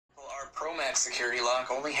Romax security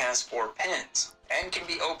lock only has 4 pins and can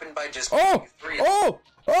be opened by just 3.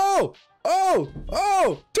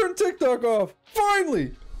 Turn TikTok off.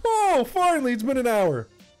 Finally. Oh, finally. It's been an hour.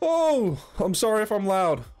 Oh, I'm sorry if I'm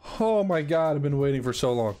loud. Oh my God, I've been waiting for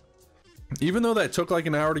so long. Even though that took like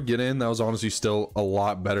an hour to get in, that was honestly still a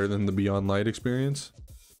lot better than the Beyond Light experience.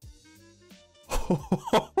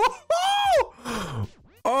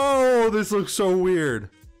 Oh, this looks so weird.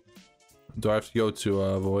 Do I have to go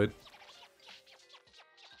to Void?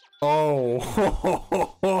 Oh.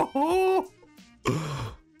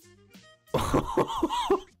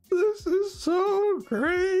 This is so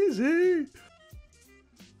crazy.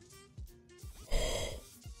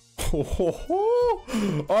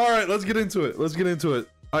 All right, let's get into it. Let's get into it.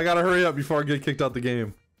 I gotta hurry up before I get kicked out the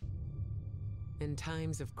game. In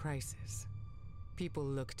times of crisis, people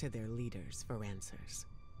look to their leaders for answers.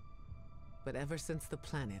 But ever since the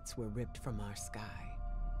planets were ripped from our sky,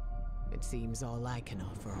 it seems all I can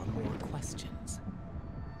offer are more questions.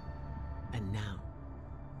 And now,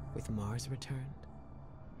 with Mars returned,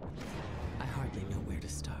 I hardly know where to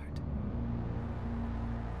start.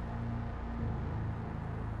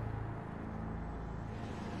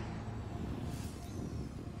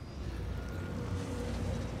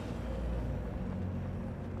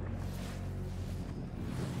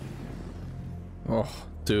 Oh,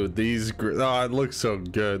 dude, these it looks so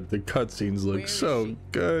good. The cutscenes look so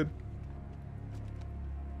good.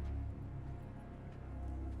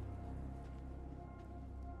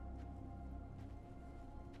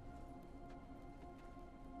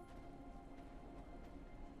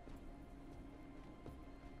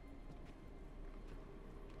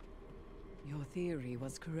 Your theory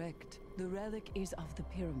was correct. The relic is of the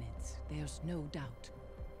pyramids. There's no doubt.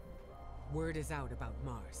 Word is out about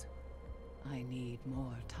Mars. I need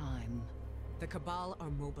more time. The Cabal are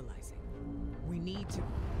mobilizing. We need to...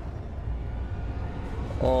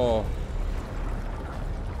 Oh.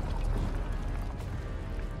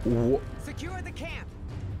 Secure the camp!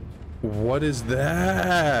 What is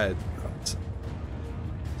that? Is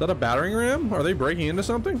that a battering ram? Are they breaking into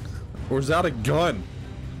something? Or is that a gun?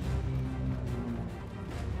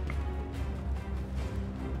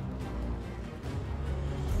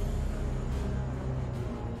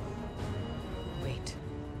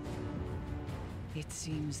 It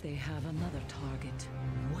seems they have another target.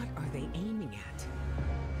 What are they aiming at?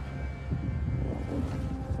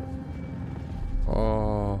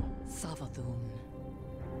 Oh. Savathun.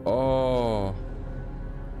 Oh.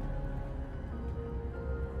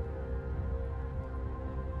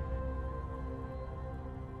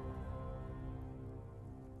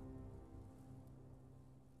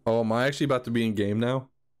 Oh, am I actually about to be in game now?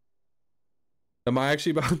 Am I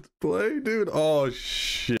actually about to play, dude? Oh,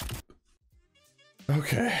 shit.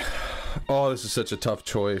 Okay. Oh, this is such a tough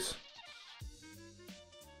choice.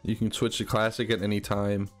 You can switch to classic at any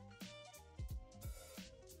time.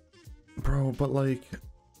 Bro, but like...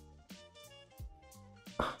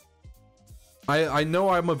 I know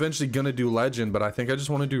I'm eventually gonna do legend, but I think I just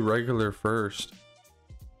want to do regular first.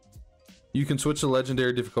 You can switch to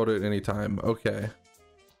legendary difficulty at any time. Okay.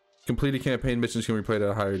 Completed campaign missions can be played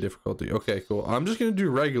at a higher difficulty. Okay, cool. I'm just gonna do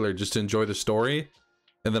regular just to enjoy the story.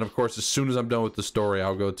 And then, of course, as soon as I'm done with the story,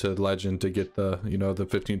 I'll go to Legend to get the, you know, the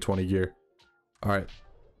 1520 gear. All right.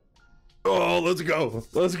 Oh, let's go.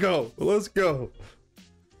 Let's go. Let's go.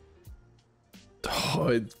 Oh,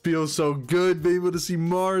 it feels so good being able to see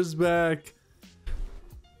Mars back.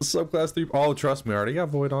 Subclass 3. Oh, trust me. I already got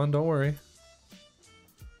Void on. Don't worry.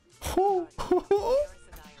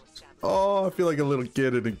 Oh, I feel like a little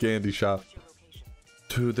kid in a candy shop.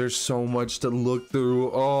 Dude, there's so much to look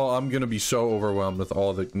through. Oh, I'm gonna be so overwhelmed with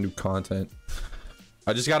all the new content.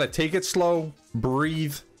 I just gotta take it slow,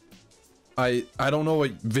 breathe. I don't know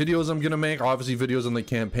what videos I'm gonna make. Obviously videos on the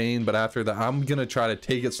campaign, but after that, I'm gonna try to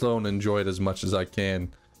take it slow and enjoy it as much as I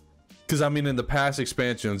can. Because I mean, in the past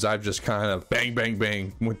expansions, I've just kind of bang, bang,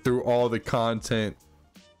 bang, went through all the content.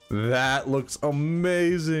 That looks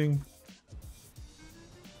amazing.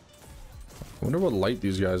 I wonder what light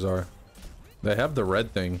these guys are. They have the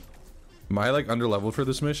red thing. Am I like underleveled for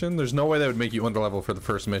this mission? There's no way that would make you underlevel for the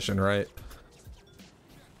first mission, right?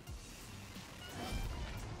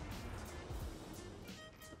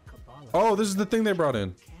 Oh, this is the thing they brought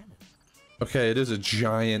in. Okay, it is a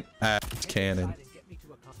giant ass cannon.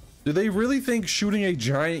 Do they really think shooting a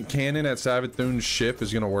giant cannon at Savathun's ship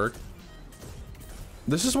is gonna work?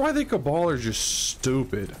 This is why the Cabal are just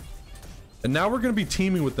stupid. And now we're gonna be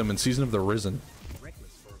teaming with them in Season of the Risen.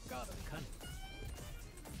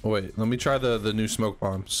 Oh, wait, let me try the new smoke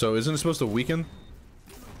bomb. So isn't it supposed to weaken?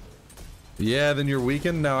 Yeah, then you're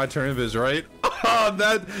weakened. Now I turn invis, right? Oh,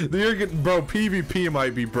 that you're getting, bro. PvP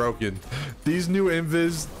might be broken. These new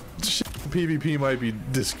invis PvP might be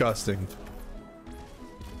disgusting.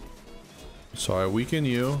 So I weaken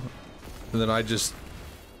you, and then I just.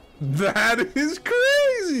 That is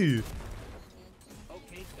crazy.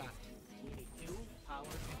 Okay, got it. We need fuel, power,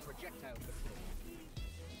 and projectile control.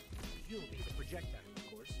 You'll be the projectile,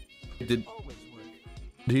 of course. Did Always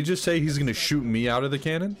work. he just say he's gonna shoot me out of the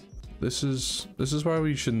cannon? This is why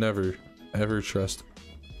we should never ever trust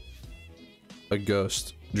a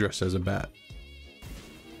ghost dressed as a bat.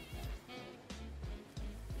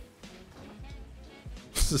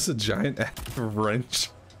 Is this a giant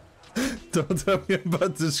wrench? Don't tell me I'm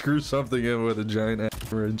about to screw something in with a giant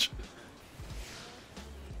wrench.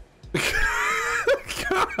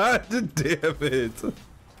 God damn it.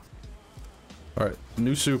 Alright,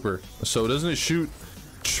 new super. So doesn't it shoot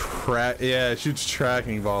yeah, it shoots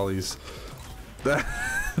tracking volleys.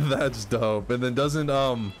 That's dope. And then doesn't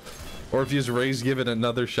or if you just raise give it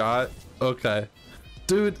another shot. Okay.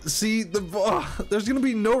 Dude, see there's gonna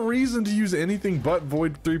be no reason to use anything but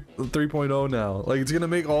Void 3.0 now. Like it's gonna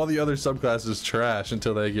make all the other subclasses trash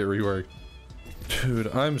until they get reworked. Dude,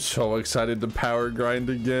 I'm so excited to power grind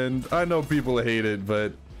again. I know people hate it,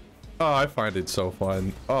 but oh, I find it so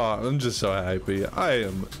fun. Oh, I'm just so happy. I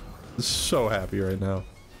am so happy right now.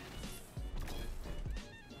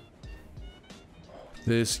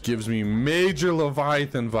 This gives me major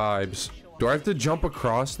Leviathan vibes. Do I have to jump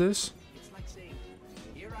across this?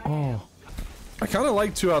 Oh, I kind of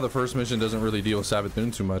like too how the first mission doesn't really deal with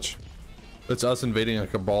Savathûn too much. It's us invading a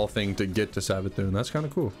Cabal thing to get to Savathûn. That's kind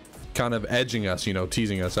of cool. Kind of edging us, you know,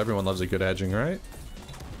 teasing us. Everyone loves a good edging, right?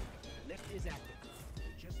 Lift is active.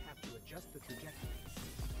 You just have to adjust the trajectory.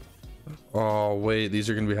 Oh wait, these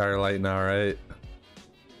are gonna be higher light now, right?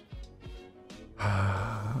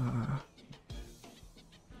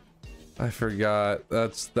 I forgot.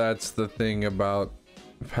 That's the thing about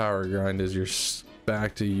power grind is you're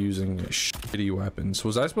back to using shitty weapons.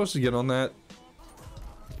 Was I supposed to get on that?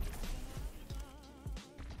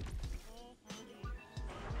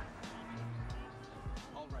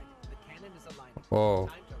 All right, the cannon is aligned. Oh.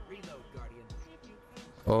 Time to reload, Guardian.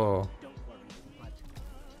 Oh. Don't worry, but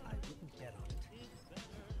I wouldn't bet on it.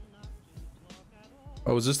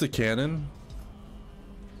 Oh, is this the cannon?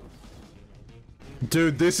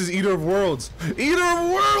 Dude, this is Eater of Worlds. Eater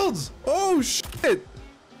of Worlds! Oh shit!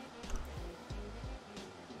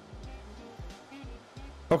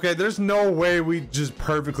 Okay, there's no way we just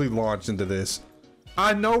perfectly launched into this.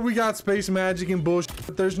 I know we got space magic and bullshit,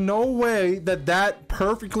 but there's no way that that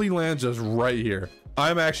perfectly lands us right here.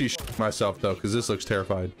 I'm actually shitting myself though, because this looks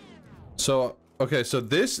terrified. So, okay, so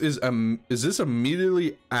this is this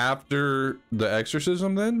immediately after the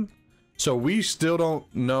exorcism then? So we still don't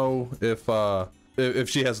know if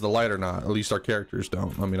she has the light or not. At least our characters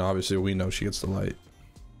don't. I mean, obviously we know she gets the light.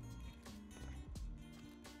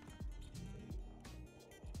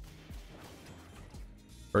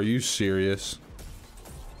 Are you serious?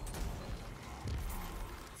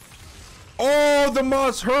 Oh, the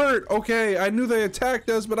moss hurt. Okay, I knew they attacked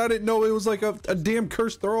us, but I didn't know it was like a damn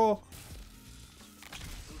cursed thrall.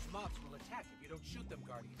 Those mobs will attack if you don't shoot them,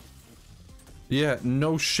 Guardian. Yeah,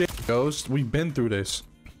 no shit, Ghost. We've been through this.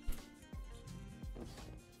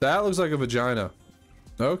 That looks like a vagina.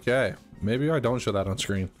 Okay, maybe I don't show that on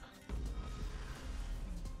screen.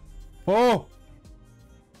 Oh!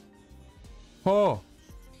 Oh!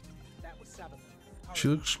 She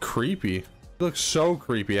looks creepy. She looks so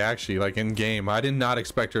creepy, actually, like in game. I did not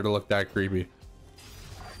expect her to look that creepy.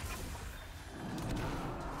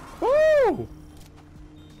 Woo!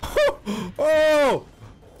 Oh!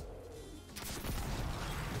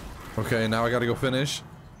 Okay, now I gotta go finish.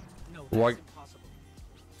 No, Why? that's impossible.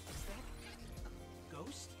 Is that a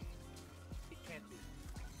ghost? It can't be.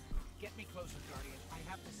 Get me closer, Guardian. I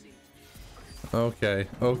have to see. Okay,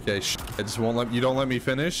 okay. I just won't let you. Don't let me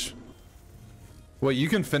finish. Wait, you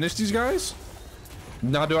can finish these guys?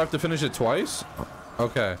 Now do I have to finish it twice?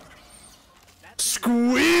 Okay.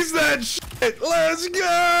 Squeeze that shit! Let's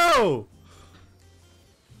go!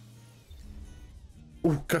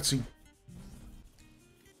 Ooh, cutscene.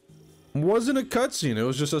 Wasn't a cutscene, it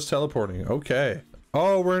was just us teleporting. Okay.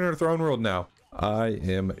 Oh, we're in our throne world now. I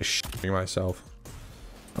am shitting myself.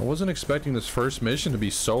 I wasn't expecting this first mission to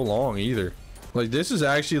be so long either. Like, this is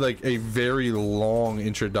actually like a very long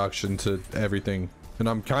introduction to everything. And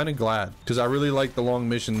I'm kind of glad, because I really like the long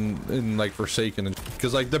mission in like Forsaken.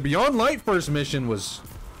 Because like the Beyond Light first mission was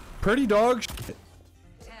pretty dog shit.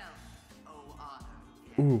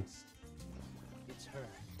 Ooh. It's her.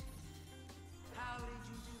 How did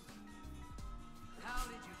you do it? How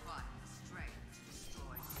did you find the strength to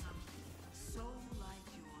destroy something so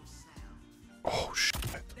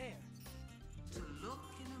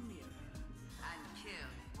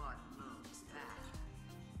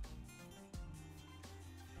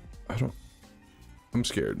I'm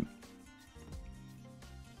scared.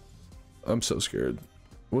 I'm so scared.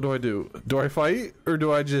 What do I do? Do I fight? Or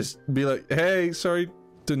do I just be like, hey, sorry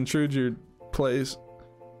to intrude your place?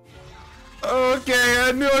 Okay,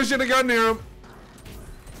 I knew I should have gone near him.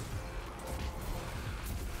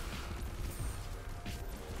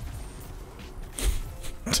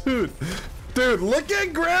 Dude, look at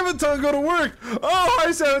Graviton go to work. Oh, hi,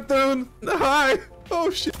 Savathun. Hi. Oh,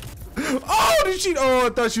 shit. Oh, did she? Oh, I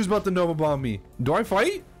thought she was about to Nova Bomb me. Do I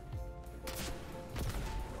fight?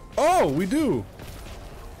 Oh, we do.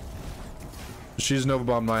 She's Nova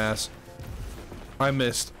Bomb my ass. I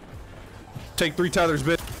missed. Take 3 tethers,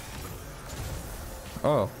 bitch.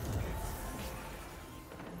 Oh.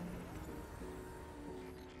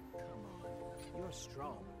 Come on, you're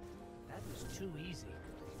strong. That was too easy.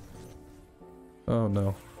 Oh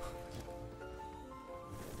no.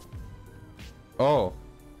 Oh.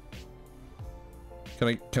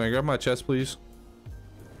 Can I grab my chest, please?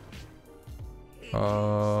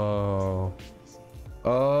 Oh.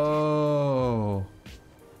 Oh.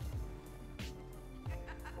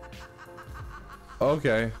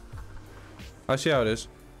 Okay. I see how it is.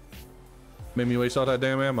 Made me waste all that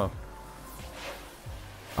damn ammo.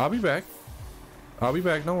 I'll be back. I'll be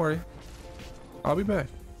back, don't worry. I'll be back.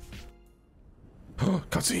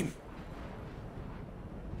 Cutscene.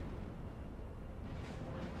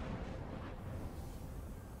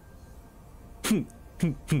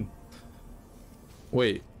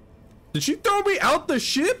 Wait. Did she throw me out the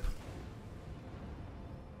ship?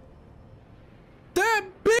 That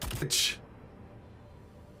bitch!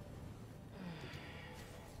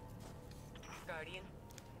 Guardian?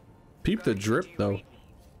 Peep the drip, though.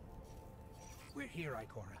 We're here,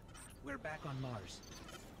 Ikora. We're back on Mars.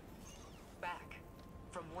 Back?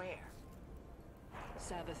 From where?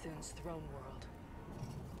 Savathun's throne world.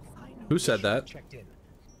 I know Who we said should that? have checked in,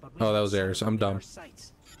 but we Oh, that had was Ares. Savathun I'm in dumb. our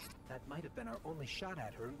sights. That might have been our only shot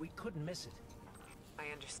at her, and we couldn't miss it. I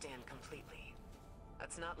understand completely.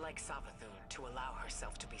 That's not like Savathun to allow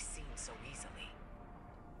herself to be seen so easily.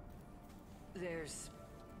 There's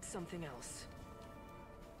something else.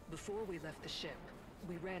 Before we left the ship,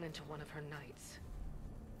 we ran into one of her knights.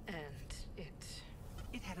 And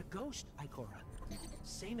It had a ghost, Ikora.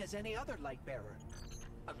 Same as any other light bearer.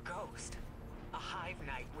 A ghost? A hive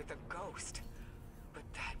knight with a ghost? But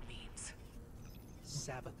that means...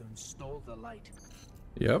 Savathun stole the light.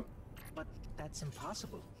 Yep. But that's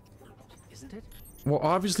impossible, isn't it? Well,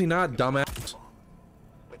 obviously not, dumbass.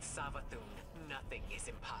 with Savathun, nothing is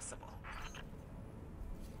impossible.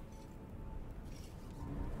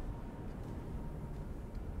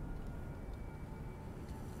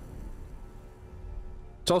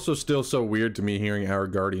 It's also still so weird to me hearing our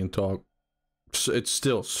Guardian talk. It's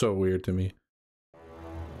still so weird to me.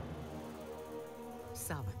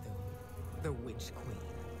 Savathun, the Witch Queen.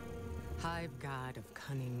 Hive god of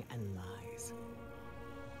cunning and lies.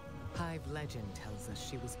 Hive legend tells us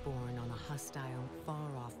she was born on a hostile,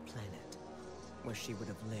 far-off planet, where she would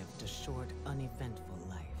have lived a short, uneventful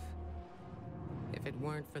life. If it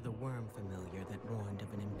weren't for the worm familiar that warned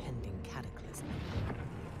of an impending cataclysm.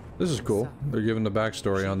 This is cool. They're giving the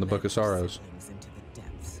backstory on the Book of Sorrows.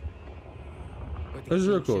 This is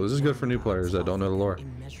real cool. This is good for new players that don't know the lore.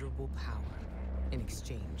 Immeasurable power in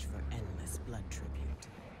exchange for endless blood tribute.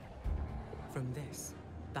 From this,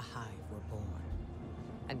 the Hive were born,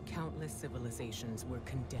 and countless civilizations were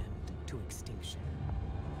condemned to extinction.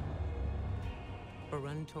 For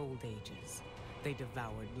untold ages, they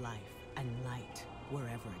devoured life and light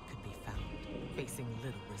wherever it could be found, facing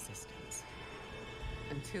little resistance.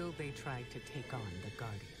 Until they tried to take on the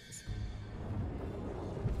Guardians.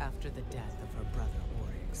 After the death of her brother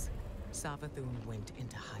Oryx, Savathun went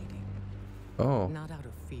into hiding. Oh. Not out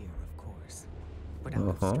of fear, of course, but out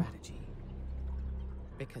of strategy.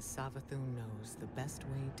 Because Savathun knows the best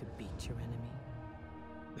way to beat your enemy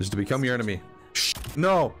Is to become your enemy.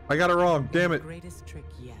 No, I got it wrong. Damn it. The greatest trick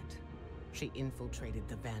yet, she infiltrated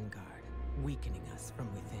the Vanguard, weakening us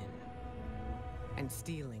from within. And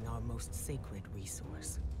stealing our most sacred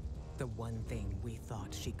resource. The one thing we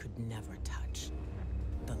thought she could never touch.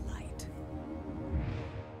 The light.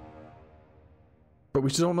 But we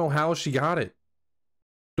still don't know how she got it.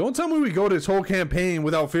 Don't tell me we go this whole campaign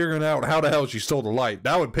without figuring out how the hell she stole the light.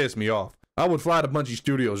 That would piss me off. I would fly to Bungie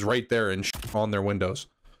Studios right there and on their windows.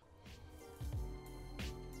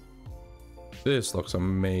 This looks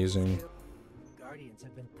amazing. Guardians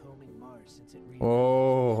have been combing Mars since it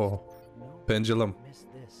Oh. Pendulum. missed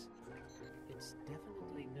this. It's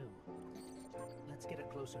definitely new. Let's get a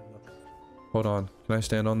closer look. Hold on. Can I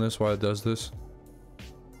stand on this while it does this?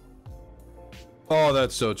 Oh,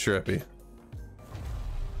 that's so trippy.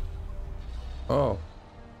 Oh.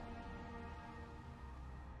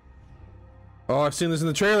 Oh, I've seen this in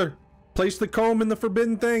the trailer. Place the comb in the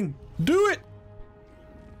forbidden thing. Do it.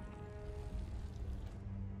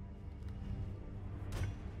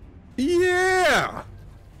 Yeah.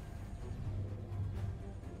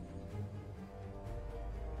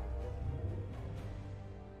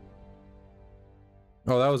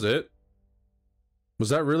 Oh, that was it? Was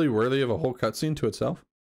that really worthy of a whole cutscene to itself?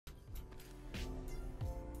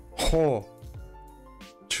 Oh.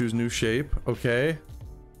 Choose new shape. Okay.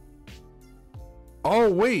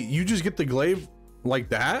 Oh, wait. You just get the glaive like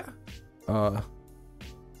that?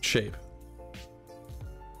 Shape.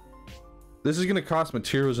 This is gonna cost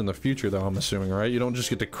materials in the future, though, I'm assuming, right? You don't just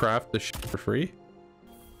get to craft the shit for free?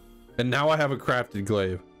 And now I have a crafted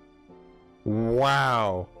glaive.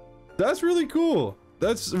 Wow. That's really cool.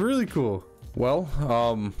 That's really cool. Well,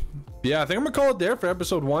 yeah, I think I'm gonna call it there for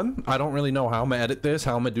episode 1. I don't really know how I'm gonna edit this,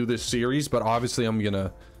 how I'm gonna do this series, but obviously I'm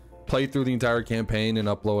gonna play through the entire campaign and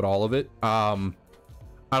upload all of it.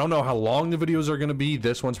 I don't know how long the videos are gonna be.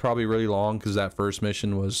 This one's probably really long because that first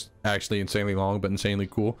mission was actually insanely long, but insanely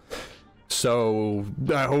cool. So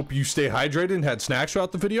I hope you stay hydrated and had snacks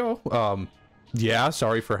throughout the video. Yeah,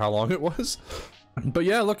 sorry for how long it was. But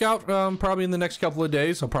yeah, look out probably in the next couple of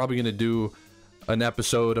days. I'm probably gonna do an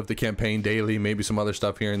episode of the campaign daily, maybe some other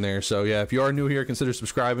stuff here and there. So yeah, if you are new here, consider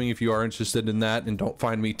subscribing if you are interested in that and don't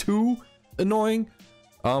find me too annoying.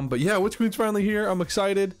 But yeah, Witch Queen's finally here. I'm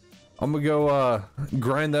excited. I'm gonna go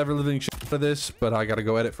grind the ever living shit out of this, but I gotta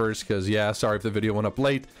go edit first because yeah, sorry if the video went up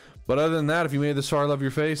late. But other than that, if you made it this far, I love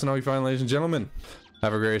your face, and I'll be fine, ladies and gentlemen.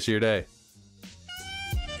 Have a great rest of your day.